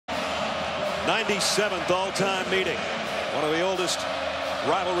97th all-time meeting. One of the oldest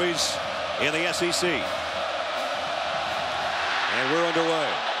rivalries in the SEC. And we're underway.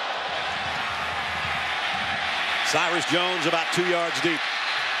 Cyrus Jones about 2 yards deep.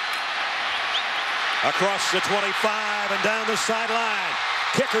 Across the 25 and down the sideline.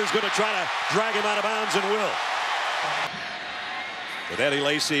 Kicker's going to try to drag him out of bounds and will. With Eddie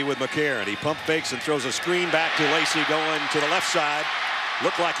Lacy with McCarron. He pump fakes and throws a screen back to Lacy going to the left side.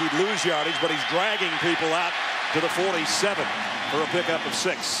 Looked like he'd lose yardage, but he's dragging people out to the 47 for a pickup of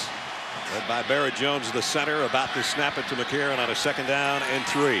 6. Led by Barrett Jones, the center, about to snap it to McCarron on a 2nd down and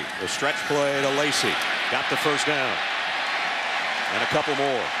 3. The stretch play to Lacy. Got the first down. And a couple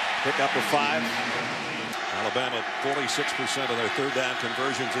more. Pickup of 5. Alabama 46% of their 3rd down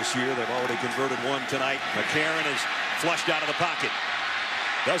conversions this year. They've already converted 1 tonight. McCarron is flushed out of the pocket.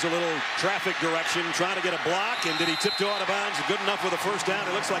 Does a little traffic direction, trying to get a block, and did he tiptoe out of bounds? Good enough with a first down.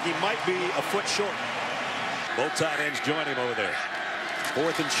 It looks like he might be a foot short. Both tight ends join him over there.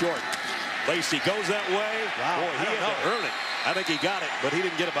 4th and short. Lacy goes that way. Wow. Boy, he had to earn it. I think he got it, but he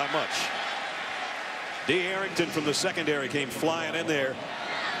didn't get it by much. D. Arrington from the secondary came flying in there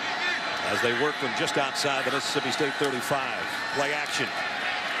as they work from just outside the Mississippi State 35. Play action.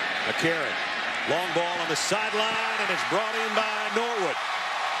 McCarron. Long ball on the sideline, and it's brought in by Norwood.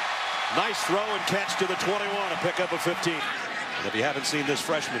 Nice throw and catch to the 21, a pickup of 15. And if you haven't seen this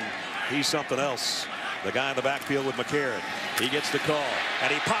freshman, he's something else. The guy in the backfield with McCarron. He gets the call,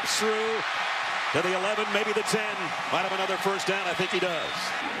 and he pops through to the 11, maybe the 10. Might have another first down. I think he does.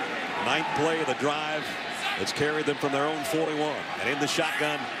 9th play of the drive. It's carried them from their own 41. And in the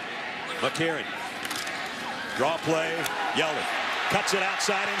shotgun, McCarron. Draw play, Yeldon. Cuts it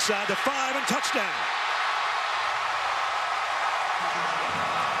outside, inside the 5, and touchdown.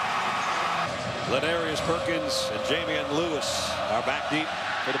 Ladarius Perkins and Jamian Lewis are back deep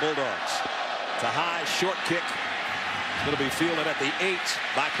for the Bulldogs. It's a high, short kick. It's going to be fielded at the 8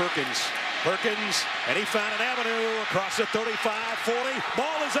 by Perkins. Perkins, and he found an avenue across the 35, 40.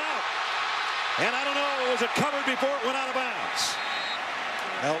 Ball is out. And I don't know, was it covered before it went out of bounds?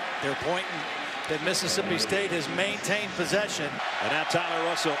 Well, they're pointing that Mississippi State has maintained possession. And now Tyler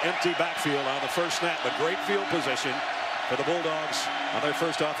Russell, empty backfield on the first snap, but great field position for the Bulldogs on their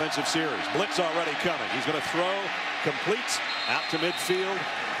first offensive series. Blitz already coming. He's going to throw, complete, out to midfield.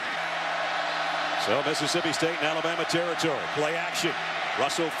 So Mississippi State and Alabama territory. Play action.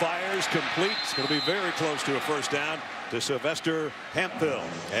 Russell fires, complete. It's going to be very close to a first down to Sylvester Hampville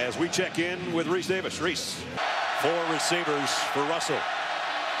as we check in with Reese Davis. Reese. 4 receivers for Russell.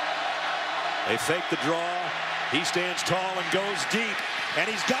 They fake the draw. He stands tall and goes deep. And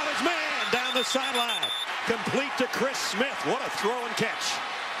he's got his man down the sideline. Complete to Chris Smith. What a throw and catch.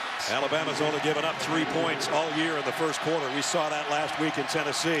 Alabama's only given up 3 points all year in the first quarter. We saw that last week in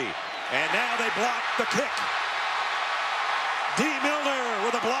Tennessee. And now they block the kick. D. Milner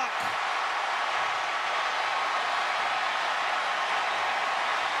with a block.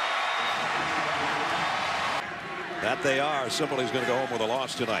 That they are. Somebody's going to go home with a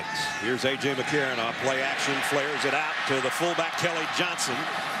loss tonight. Here's A.J. McCarron on play action. Flares it out to the fullback, Kelly Johnson.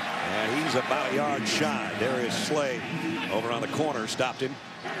 And he's about a yard shy. Darius Slay over on the corner stopped him.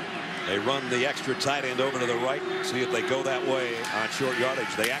 They run the extra tight end over to the right. See if they go that way on short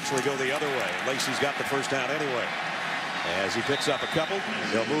yardage. They actually go the other way. Lacey's got the first down anyway. As he picks up a couple,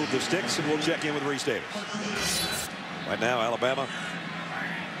 they'll move the sticks, and we'll check in with Reese Davis. Right now, Alabama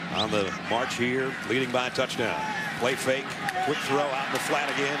on the march here, leading by a touchdown. Play fake, quick throw out in the flat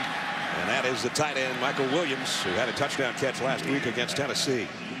again. And that is the tight end, Michael Williams, who had a touchdown catch last week against Tennessee.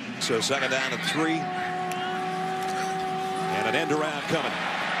 So 2nd down and 3. And an end around coming.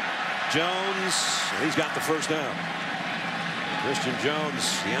 Jones, and he's got the first down. Christian Jones,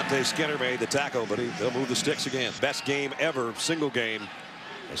 Deontay Skinner made the tackle, but they'll move the sticks again. Best game ever, single game,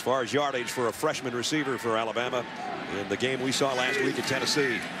 as far as yardage for a freshman receiver for Alabama in the game we saw last week at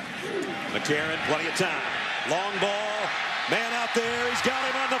Tennessee. McCarron, plenty of time. Long ball, man out there, he's got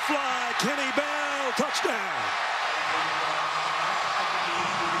him on the fly. Kenny Bell, touchdown.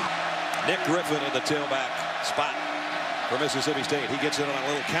 Nick Griffin in the tailback spot for Mississippi State. He gets it on a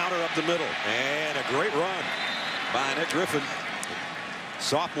little counter up the middle, and a great run by Nick Griffin.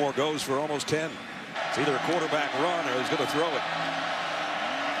 Sophomore goes for almost 10. It's either a quarterback run or he's going to throw it.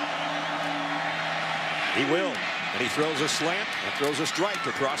 He will, and he throws a slant and throws a strike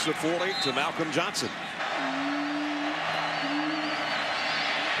across the 40 to Malcolm Johnson.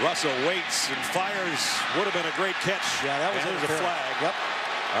 Russell waits and fires. Would have been a great catch. Yeah, that was a flag. Yep.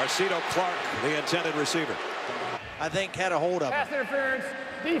 Arcito Clark, the intended receiver. I think had a hold of him. Pass interference,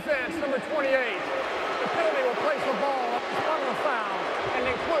 defense, number 28. The penalty will place the ball on the foul. and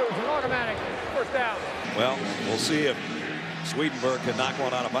includes an automatic first down. Well, we'll see if Swedenberg can knock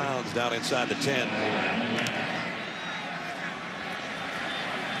one out of bounds down inside the 10.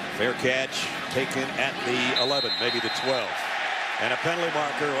 Fair catch taken at the 11, maybe the 12. And a penalty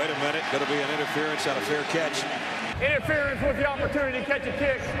marker. Wait a minute. Going to be an interference on a fair catch. Interference with the opportunity to catch a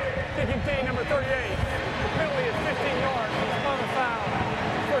kick. Kicking team number 38. The penalty is 15 yards. On the foul.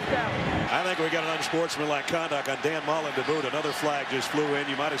 First down. I think we got an unsportsmanlike conduct on Dan Mullen to boot. Another flag just flew in.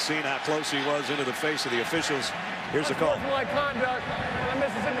 You might have seen how close he was into the face of the officials. Here's the call. Unsportsmanlike conduct on the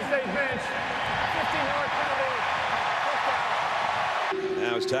Mississippi State bench. 15-yard penalty. First down.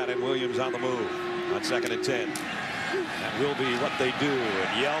 Now it's tight end Williams on the move on 2nd and 10. That will be what they do.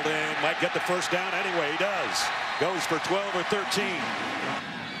 And Yeldon might get the first down anyway. He does. Goes for 12 or 13.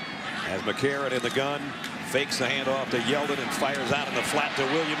 As McCarron in the gun, fakes the handoff to Yeldon and fires out in the flat to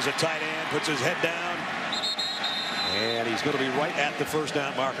Williams, a tight end, puts his head down. And he's going to be right at the first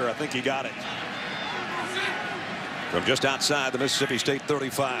down marker. I think he got it. From just outside the Mississippi State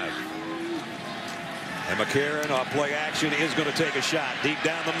 35. And McCarron off play action is going to take a shot. Deep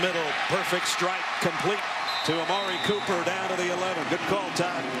down the middle. Perfect strike complete to Amari Cooper down to the 11. Good call,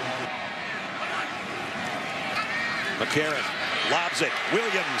 Todd. McCarron lobs it.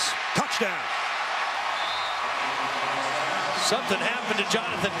 Williams, touchdown. Something happened to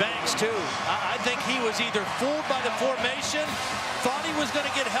Jonathan Banks, too. I think he was either fooled by the formation, thought he was going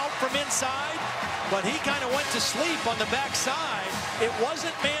to get help from inside, but he kind of went to sleep on the backside. It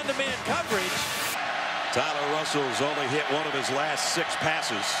wasn't man-to-man coverage. Tyler Russell's only hit one of his last 6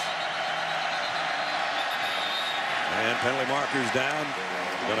 passes. And penalty markers down.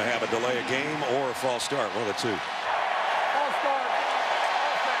 Going to have a delay of game or a false start. One of the two. False start.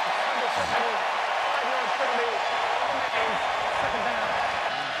 Offense. Number 5-yard penalty. Second down.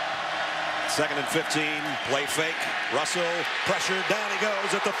 2nd and 15. Play fake. Russell pressured. Down he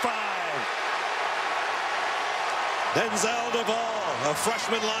goes at the 5. Denzel Duvall, a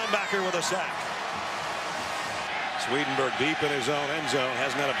freshman linebacker with a sack. Swedenberg deep in his own end zone.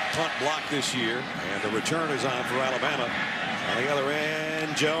 Hasn't had a punt block this year. And the return is on for Alabama. On the other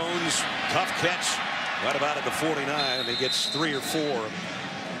end, Jones, tough catch. Right about at the 49. And he gets 3 or 4.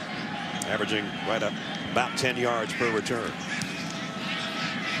 Averaging right up about 10 yards per return.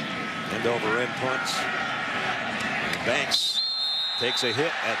 End over end punts. And Banks takes a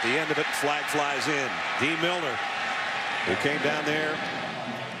hit at the end of it. Flag flies in. D. Milner, who came down there.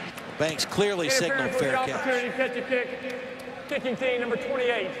 Banks clearly signaled fair catch. Opportunity to catch a kick. Kicking team number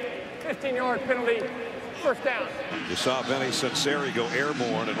 28. 15-yard penalty. First down. You saw Benny Sunseri go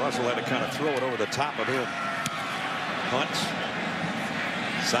airborne, and Russell had to kind of throw it over the top of him. Punt.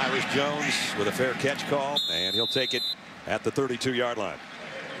 Cyrus Jones with a fair catch call, and he'll take it at the 32-yard line.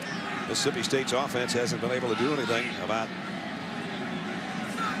 Mississippi State's offense hasn't been able to do anything about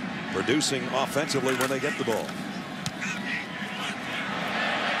producing offensively when they get the ball.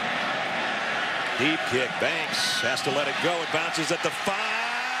 Deep kick. Banks has to let it go. It bounces at the 5.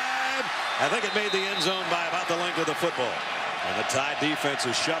 I think it made the end zone by about the length of the football. And the Tide defense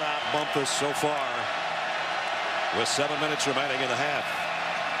has shut out Bumpus so far with 7 minutes remaining in the half.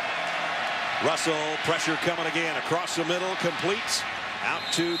 Russell, pressure coming again across the middle, completes out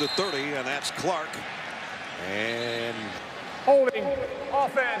to the 30, and that's Clark. And holding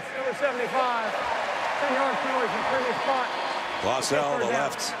offense number 75. 10-yard penalty from previous spot. Bossell, the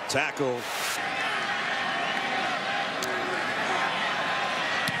left tackle.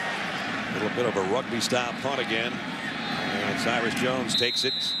 A little bit of a rugby-style punt again. And Cyrus Jones takes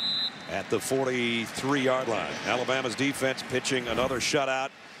it at the 43-yard line. Alabama's defense pitching another shutout.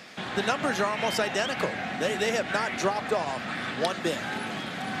 The numbers are almost identical. They have not dropped off one bit.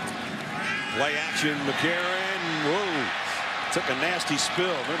 Play action, McCarron. Whoa. Took a nasty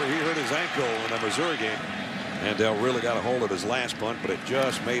spill. Remember, he hurt his ankle in the Missouri game. And Dell really got a hold of his last punt, but it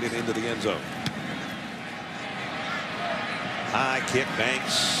just made it into the end zone. High kick.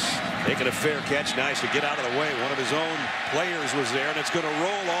 Banks making a fair catch. Nice to get out of the way. One of his own players was there, and it's going to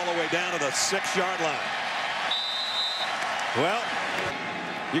roll all the way down to the 6-yard line. Well,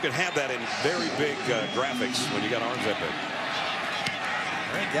 you can have that in very big graphics when you got arms that big.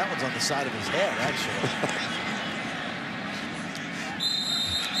 I think that one's on the side of his head, actually.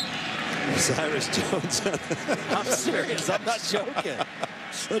 Cyrus Jones. I'm serious. I'm not joking.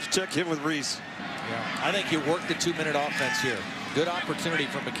 Let's check in with Reese. Yeah, I think you work the 2-minute offense here. Good opportunity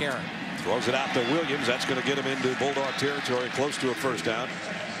for McCarron. Throws it out to Williams. That's going to get him into Bulldog territory, close to a first down.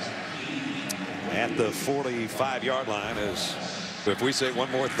 At the 45-yard line, as if we say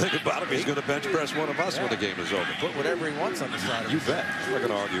one more thing about him, he's going to bench press one of us when the game is over. Put whatever he wants on the side of you bet. We're going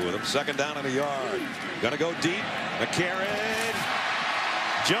to argue with him. 2nd down and a yard. Going to go deep. McCarron.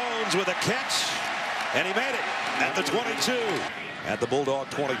 Jones with a catch, and he made it at the 22. At the Bulldog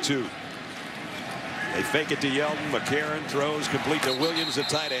 22. They fake it to Yeldon. McCarron throws complete to Williams, the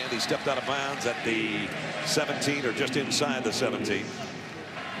tight end. He stepped out of bounds at the 17 or just inside the 17.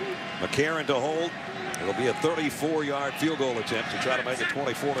 McCarron to hold. It'll be a 34-yard field goal attempt to try to make it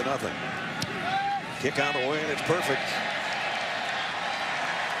 24-0. Kick on the way, and it's perfect.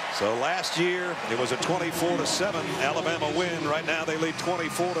 So last year it was a 24-7 Alabama win. Right now they lead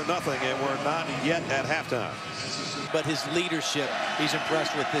 24-0, and we're not yet at halftime. But his leadership, he's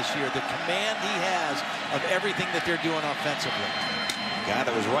impressed with this year. The command he has of everything that they're doing offensively. Guy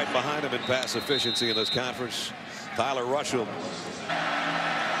that was right behind him in pass efficiency in this conference, Tyler Russell.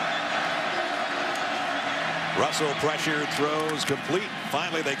 Russell pressure, throws complete.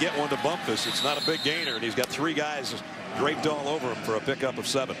 Finally they get one to Bumpus. It's not a big gainer, and he's got 3 guys draped all over him for a pickup of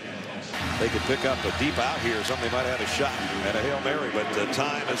 7. They could pick up a deep out here. Somebody might have a shot at a Hail Mary, but the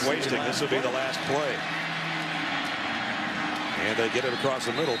time is wasting. This will be the last play. And they get it across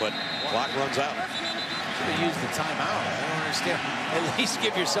the middle, but clock runs out. Should have used the timeout. I don't understand. At least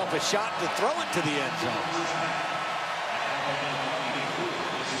give yourself a shot to throw it to the end zone.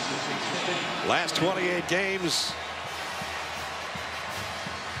 Last 28 games,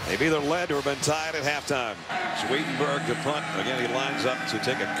 they've either led or been tied at halftime. Swedenberg to punt. Again, he lines up to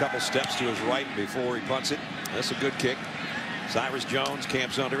take a couple steps to his right before he punts it. That's a good kick. Cyrus Jones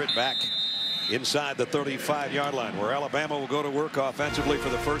camps under it, back inside the 35-yard line, where Alabama will go to work offensively for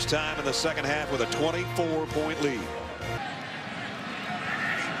the first time in the second half with a 24-point lead.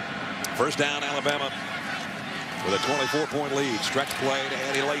 First down, Alabama with a 24-point lead. Stretch play to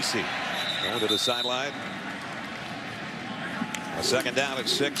Eddie Lacy. Going to the sideline. A second down at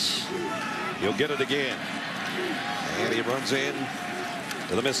 6. He'll get it again. And he runs in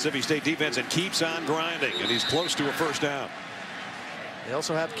to the Mississippi State defense and keeps on grinding, and he's close to a first down. They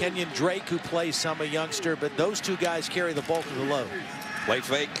also have Kenyon Drake, who plays some, a youngster, but those 2 guys carry the bulk of the load. Play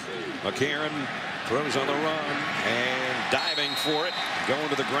fake. McCarron throws on the run and diving for it. Going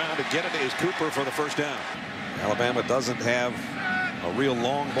to the ground to get it is Cooper for the first down. Alabama doesn't have a real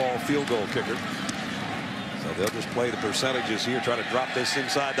long ball field goal kicker. So they'll just play the percentages here, try to drop this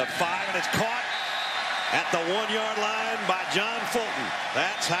inside the 5, and it's caught at the 1-yard line by John Fulton.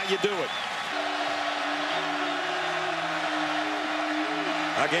 That's how you do it.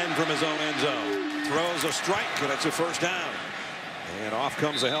 Again from his own end zone. Throws a strike, and it's a first down. And off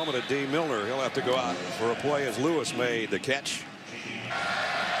comes the helmet of D. Milner. He'll have to go out for a play as Lewis made the catch.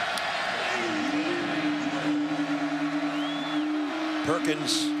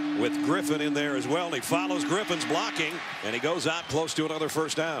 Perkins with Griffin in there as well, and he follows Griffin's blocking, and he goes out close to another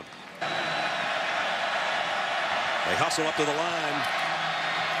first down. They hustle up to the line,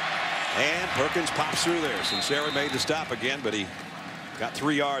 and Perkins pops through there. Sinceri made the stop again, but he got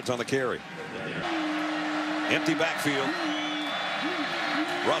 3 yards on the carry. Empty backfield.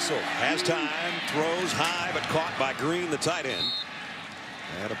 Russell has time, throws high, but caught by Green, the tight end.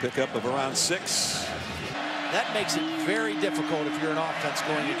 And a pickup of around 6. That makes it very difficult if you're an offense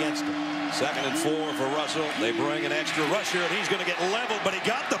going against him. 2nd and 4 for Russell. They bring an extra rusher, and he's going to get leveled, but he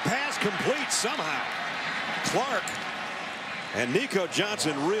got the pass complete somehow. Clark and Nico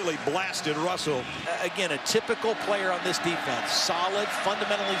Johnson really blasted Russell. Again, a typical player on this defense. Solid,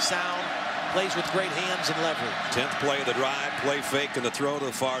 fundamentally sound, plays with great hands and leverage. 10th play of the drive, play fake and the throw to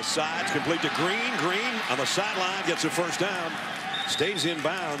the far side. It's complete to Green. Green on the sideline gets a first down. Stays in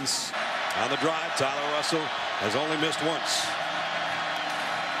bounds. On the drive, Tyler Russell has only missed once.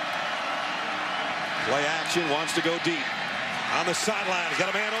 Play action, wants to go deep. On the sideline, he's got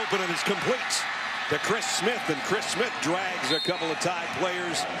a man open, and it's complete to Chris Smith, and Chris Smith drags a couple of Tide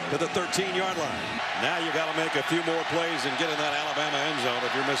players to the 13-yard line. Now you got to make a few more plays and get in that Alabama end zone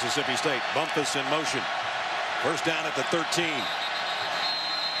if you're Mississippi State. Bumpus in motion. First down at the 13.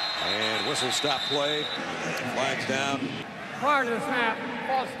 And whistle stop play. Flags down. Prior to the snap,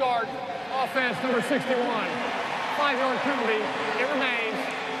 false start, offense number 61. 5-yard penalty. It remains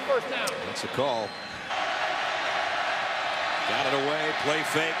first down. That's a call. Got it away, play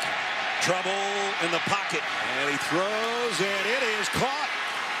fake. Trouble in the pocket, and he throws, and it is caught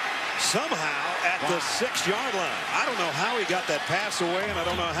somehow at the 6-yard line. I don't know how he got that pass away, and I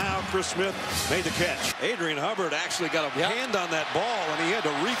don't know how Chris Smith made the catch. Adrian Hubbard actually got a hand on that ball, and he had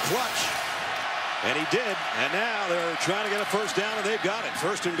to re-clutch, and he did. And now they're trying to get a first down, and they've got it.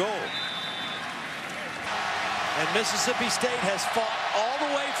 1st and goal. And Mississippi State has fought all the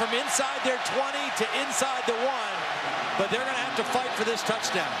way from inside their 20 to inside the 1. But they're going to have to fight for this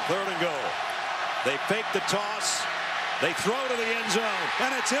touchdown. 3rd and goal. They fake the toss. They throw to the end zone.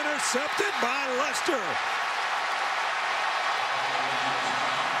 And it's intercepted by Lester.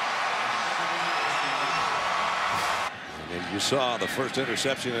 You saw the first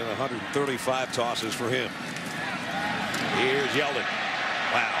interception in 135 tosses for him. Here's Yeldon.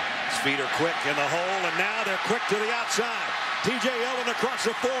 Wow. His feet are quick in the hole, and now they're quick to the outside. T.J. Yeldon across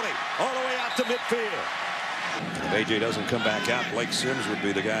the 40, all the way out to midfield. If A.J. doesn't come back out, Blake Sims would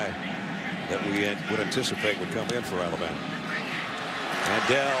be the guy that we would anticipate would come in for Alabama.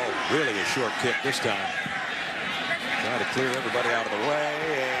 Mandel, really a short kick this time. Trying to clear everybody out of the way,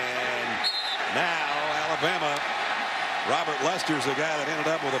 and now Alabama. Robert Lester's the guy that ended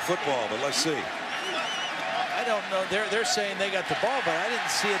up with a football, but let's see. I don't know. They're saying they got the ball, but I didn't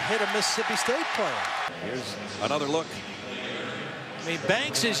see it hit a Mississippi State player. Here's another look. I mean,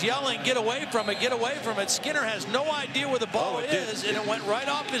 Banks is yelling, get away from it, get away from it. Skinner has no idea where the ball is, and it went right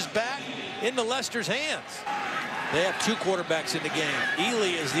off his back into Lester's hands. They have two quarterbacks in the game. Ely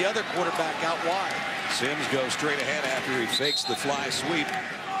is the other quarterback out wide. Sims goes straight ahead after he fakes the fly sweep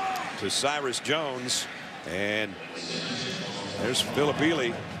to Cyrus Jones. And there's Philip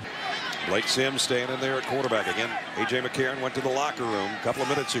Ely. Blake Sims staying in there at quarterback again. A.J. McCarron went to the locker room a couple of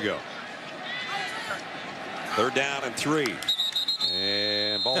minutes ago. 3rd down and 3.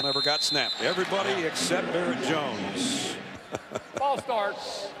 And ball never got snapped. Everybody except Barrett Jones. Ball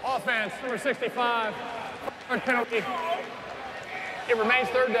starts. Offense, number 65. Penalty. It remains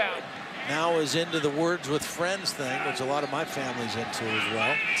 3rd down. Now is into the words with friends thing, which a lot of my family's into as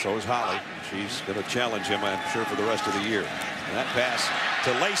well. So is Holly. She's going to challenge him, I'm sure, for the rest of the year. And that pass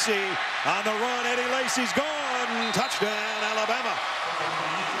to Lacey on the run. Eddie Lacy's gone. Touchdown, Alabama.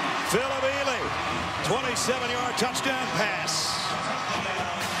 Philip Ely, 27-yard touchdown pass.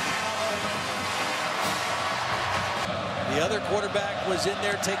 The other quarterback was in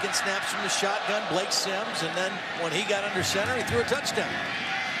there taking snaps from the shotgun, Blake Sims, and then when he got under center, he threw a touchdown.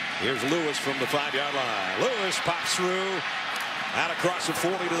 Here's Lewis from the 5-yard line. Lewis pops through. Out across the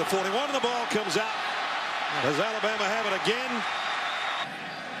 40 to the 41, and the ball comes out. Does Alabama have it again?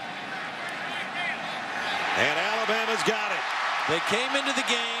 And Alabama's got it. They came into the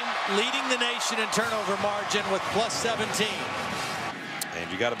game leading the nation in turnover margin with plus 17.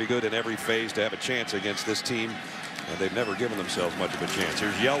 And you got to be good in every phase to have a chance against this team. And they've never given themselves much of a chance.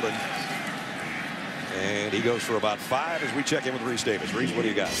 Here's Yeldon. And he goes for about 5 as we check in with Reese Davis. Reese, what do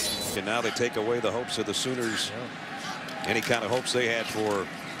you got? And now they take away the hopes of the Sooners. Any kind of hopes they had for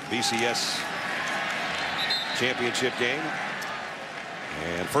BCS championship game.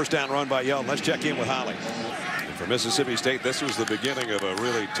 And 1st down run by Yeldon. Let's check in with Holly. And for Mississippi State, this was the beginning of a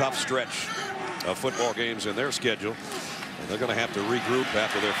really tough stretch of football games in their schedule. And they're going to have to regroup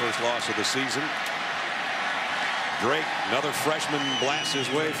after their first loss of the season. Drake, another freshman, blasts his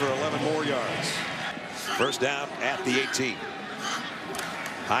way for 11 more yards. 1st down at the 18.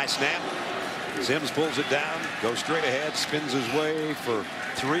 High snap. Sims pulls it down, goes straight ahead, spins his way for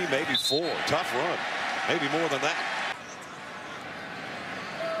 3, maybe 4. Tough run. Maybe more than that.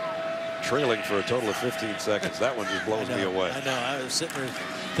 Trailing for a total of 15 seconds. That one just blows me away. I know. I was sitting there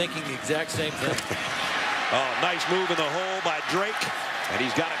thinking the exact same thing. Oh, nice move in the hole by Drake. And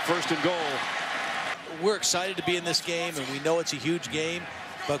he's got it 1st and goal. We're excited to be in this game, and we know it's a huge game.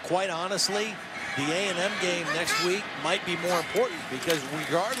 But quite honestly, the A&M game next week might be more important because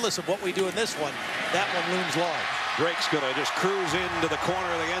regardless of what we do in this one, that one looms large. Drake's going to just cruise into the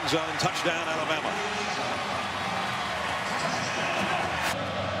corner of the end zone. Touchdown, Alabama.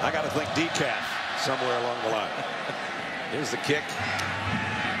 I got to think decaf somewhere along the line. Here's the kick.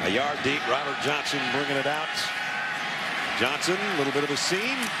 A yard deep. Robert Johnson bringing it out. Johnson, a little bit of a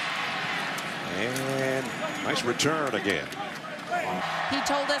seam. And nice return again. He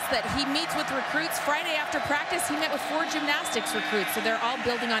told us that he meets with recruits Friday after practice. He met with 4 gymnastics recruits, so they're all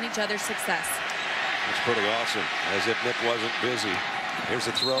building on each other's success. It's pretty awesome, as if Nick wasn't busy. Here's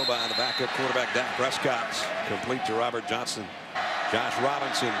a throw by the backup quarterback, Dak Prescott, complete to Robert Johnson. Josh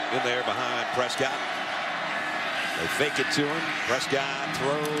Robinson in there behind Prescott. They fake it to him. Prescott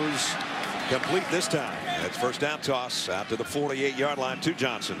throws complete this time. That's 1st down toss out to the 48-yard line to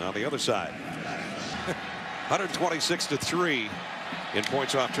Johnson on the other side. 126-3 in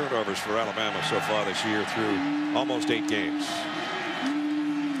points off turnovers for Alabama so far this year through almost 8 games.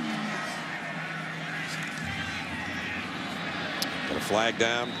 Got a flag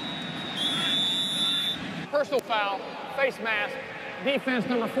down. Personal foul, face mask, defense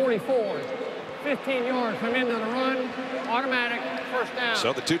number 44. 15 yards from into the run, automatic, 1st down.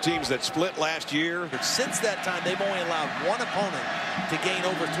 So the 2 teams that split last year. Since that time, they've only allowed 1 opponent to gain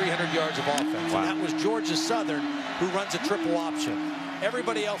over 300 yards of offense. Wow. And that was Georgia Southern, who runs a triple option.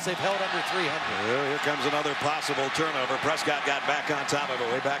 Everybody else they've held under 300. Well, here comes another possible turnover. Prescott got back on top of it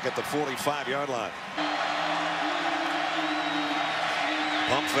way back at the 45-yard line.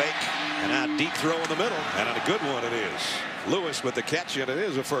 Pump fake, and now deep throw in the middle, and a good one it is. Lewis with the catch, and it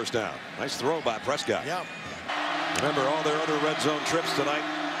is a first down. Nice throw by Prescott. Yeah. Remember, all their other red zone trips tonight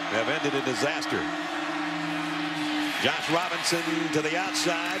have ended in disaster. Josh Robinson to the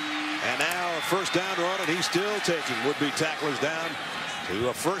outside, and now a first down run, and he's still taking would-be tacklers down to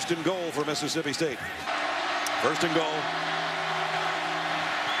a 1st and goal for Mississippi State. 1st and goal.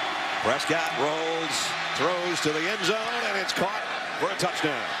 Prescott rolls, throws to the end zone, and it's caught for a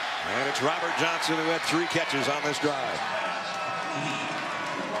touchdown. And it's Robert Johnson, who had 3 catches on this drive.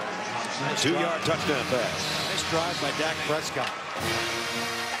 Nice 2-yard touchdown pass. Nice drive by Dak Prescott.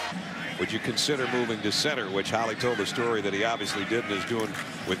 Would you consider moving to center, which Holly told the story that he obviously did and is doing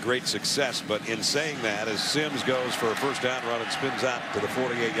with great success. But in saying that, as Sims goes for a first down run and spins out to the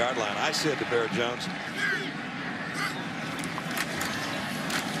 48-yard line, I said to Barrett Jones,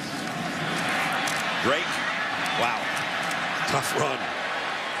 Drake, wow, tough run.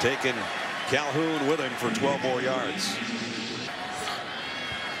 Taking Calhoun with him for 12 more yards.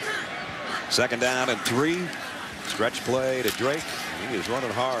 2nd down and 3. Stretch play to Drake. He is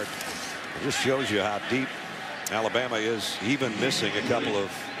running hard. It just shows you how deep Alabama is, even missing a couple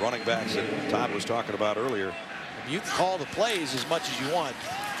of running backs that Todd was talking about earlier. You can call the plays as much as you want,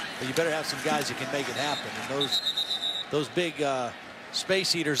 but you better have some guys that can make it happen. And those big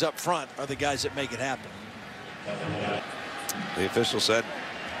space eaters up front are the guys that make it happen. The official said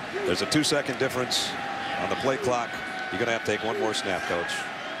there's a 2-second difference on the play clock. You're going to have to take one more snap, Coach.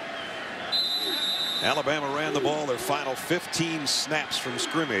 Alabama ran the ball their final 15 snaps from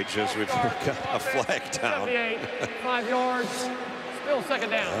scrimmage as we've got a flag down. 78, 5 yards, still 2nd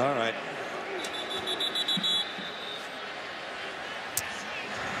down. All right.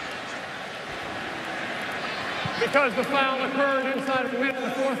 Because the foul occurred inside of a minute in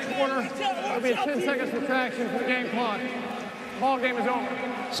the 4th quarter, there'll be a 10-second subtraction from the game clock. Ball game is over.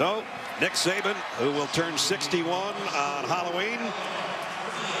 So Nick Saban, who will turn 61 on Halloween,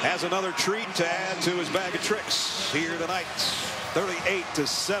 has another treat to add to his bag of tricks here tonight.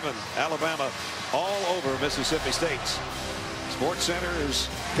 38-7, Alabama all over Mississippi State. Sports Center is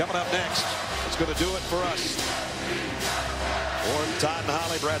coming up next. It's going to do it for us. Warren, Todd, and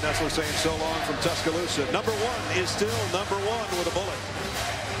Holly, Brad Nessler saying so long from Tuscaloosa. #1 is still #1 with a bullet.